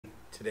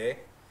Today,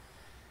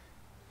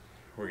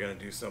 we're going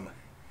to do some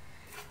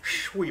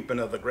sweeping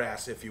of the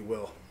grass, if you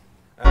will.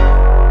 I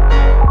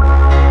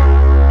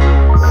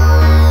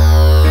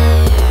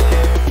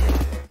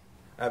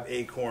have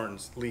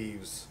acorns,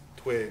 leaves,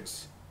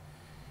 twigs,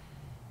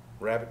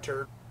 rabbit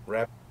turd,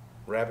 rabbit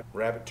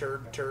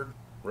turd,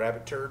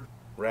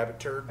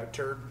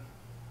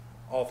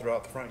 all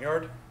throughout the front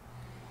yard.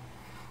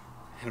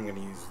 And I'm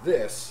going to use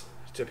this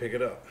to pick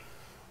it up.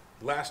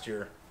 Last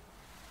year,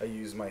 I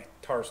used my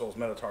tarsals,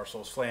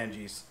 metatarsals,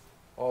 phalanges,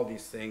 all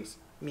these things,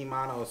 mi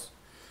manos,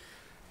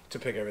 to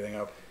pick everything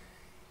up.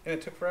 And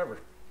it took forever.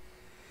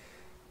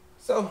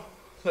 So,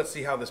 let's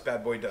see how this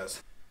bad boy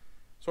does.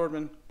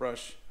 Swardman,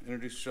 brush,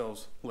 introduce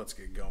shelves, let's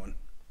get going.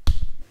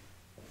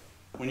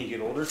 When you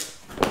get older,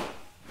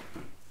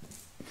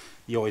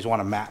 you always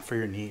want a mat for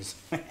your knees.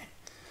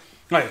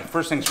 Alright,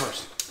 first things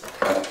first.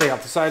 Take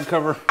out the side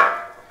cover.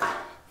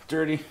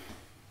 Dirty.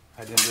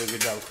 I didn't do a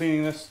good job of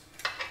cleaning this.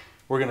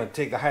 We're going to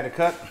take the height of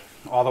cut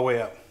all the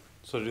way up.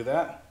 So to do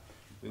that,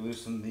 we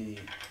loosen the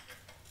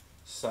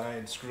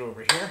side screw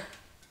over here.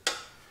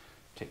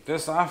 Take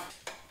this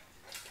off.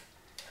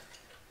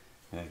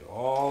 And go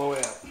all the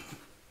way up.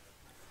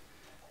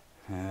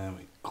 And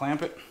we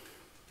clamp it.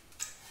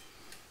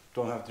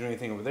 Don't have to do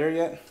anything over there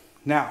yet.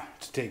 Now,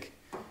 to take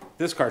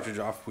this cartridge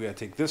off, we got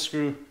to take this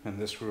screw and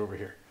this screw over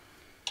here.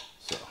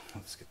 So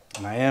let's get.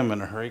 And I am in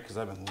a hurry because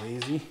I've been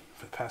lazy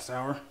for the past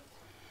hour.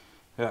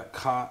 I got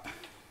caught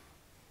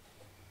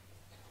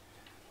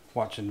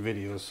watching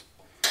videos.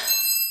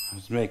 I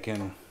was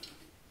making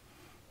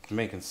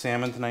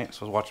salmon tonight,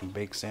 so I was watching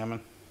baked salmon,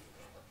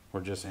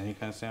 or just any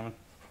kind of salmon.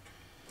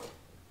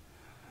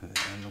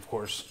 And of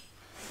course,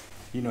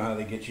 you know how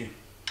they get you.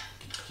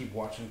 Keep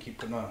watching, keep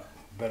putting on a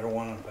better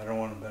one, a better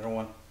one, a better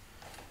one.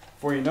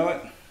 Before you know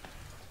it, I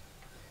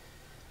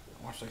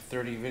watched like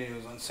 30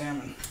 videos on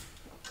salmon.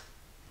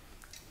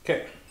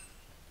 Okay,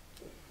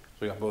 so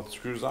we got both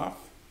screws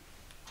off.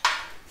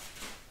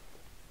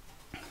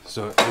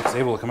 So it's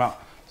able to come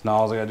out. So now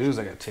all I gotta do is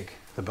I gotta take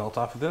the belt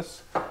off of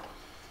this.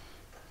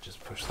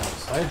 Just push that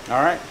aside.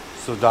 All right,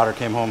 so daughter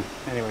came home.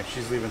 Anyway,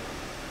 she's leaving.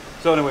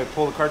 So anyway,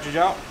 pull the cartridge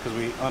out because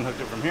we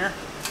unhooked it from here.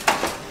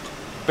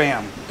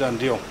 Bam, done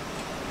deal.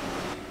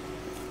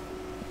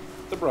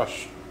 The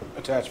brush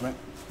attachment.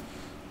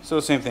 So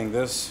same thing,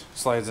 this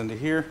slides into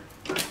here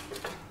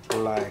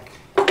like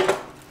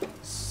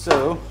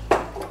so.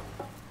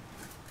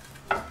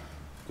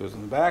 Goes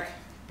in the back,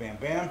 bam,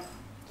 bam.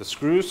 The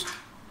screws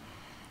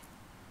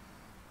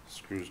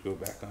go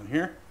back on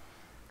here.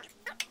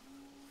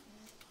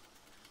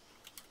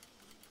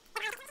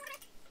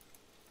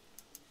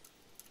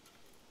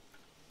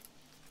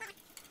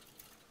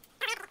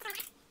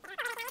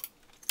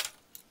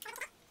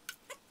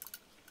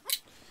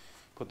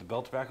 Put the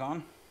belt back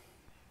on.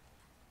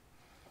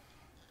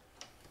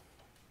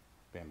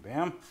 Bam,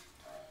 bam.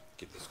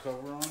 Get this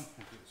cover on and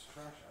get this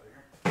trash out of here.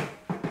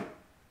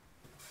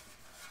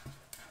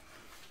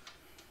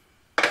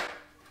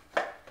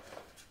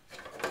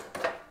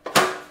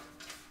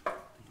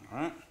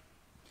 Alright.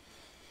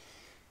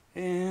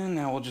 And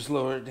now we'll just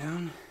lower it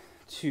down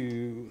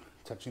to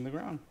touching the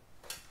ground.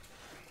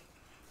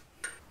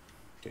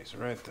 Okay, so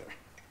right there.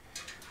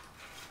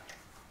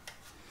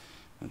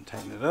 And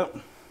tighten it up.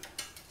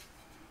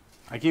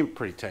 I keep it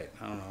pretty tight.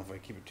 I don't know if I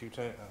keep it too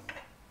tight. I don't know.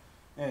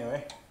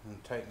 Anyway,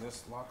 and tighten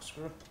this lock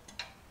screw.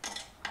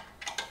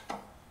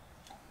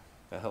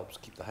 That helps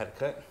keep the height of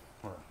cut,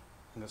 or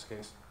in this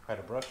case, height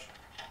of brush.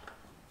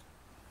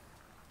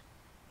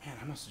 Man,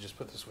 I must have just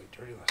put this way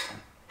dirty last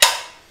time.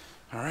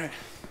 All right,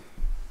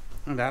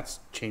 and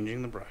that's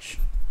changing the brush.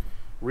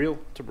 Reel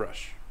to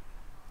brush.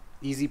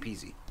 Easy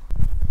peasy.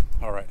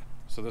 All right,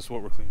 so this is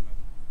what we're cleaning up.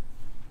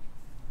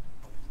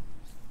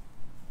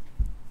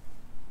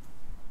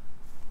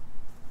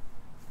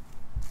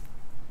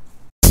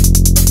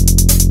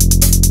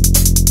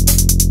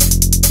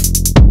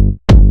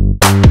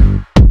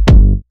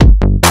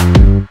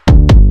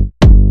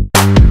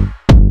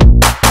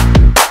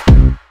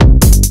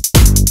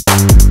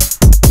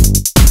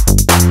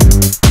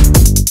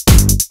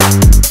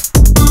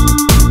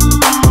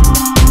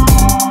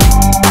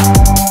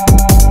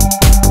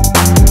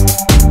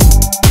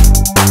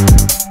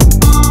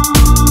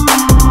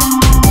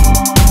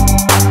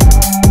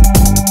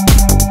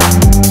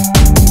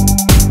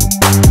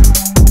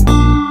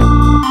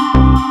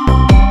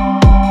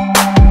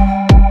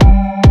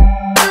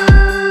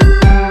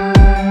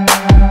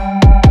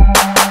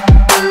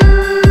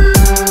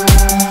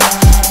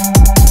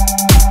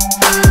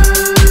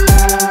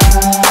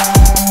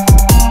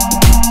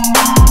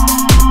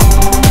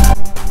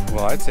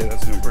 I'd say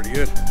that's doing pretty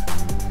good.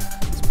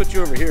 Let's put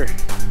you over here.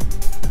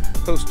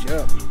 Post you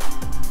up.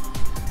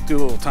 Do a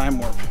little time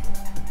warp.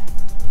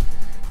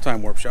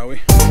 Time warp, shall we?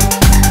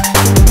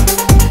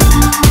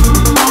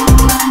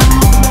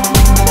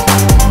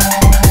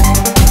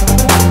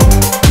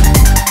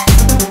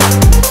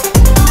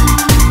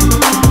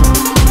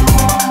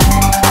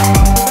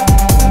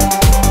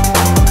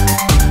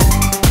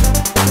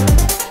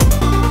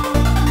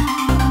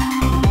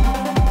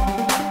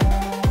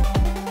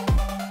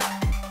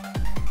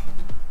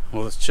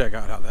 Well, let's check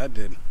out how that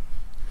did.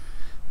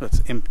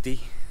 Let's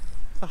empty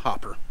the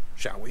hopper,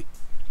 shall we?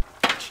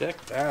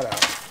 Check that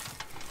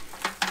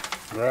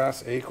out.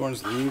 Grass,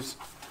 acorns, leaves.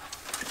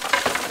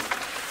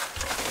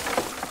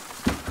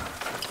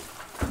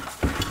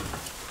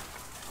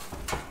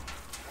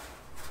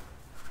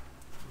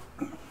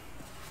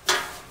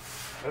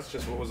 That's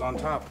just what was on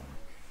top.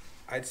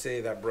 I'd say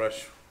that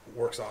brush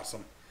works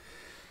awesome.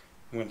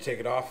 I'm going to take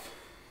it off,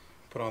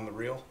 put on the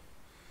reel,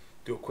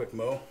 do a quick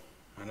mow.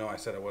 I know I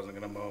said I wasn't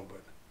going to mow,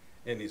 but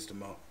it needs to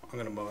mow. I'm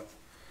going to mow it.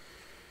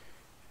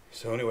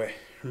 So anyway,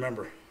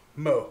 remember,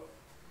 mow,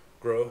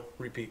 grow,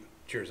 repeat.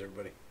 Cheers,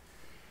 everybody.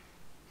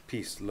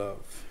 Peace,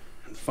 love,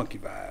 and funky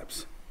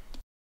vibes.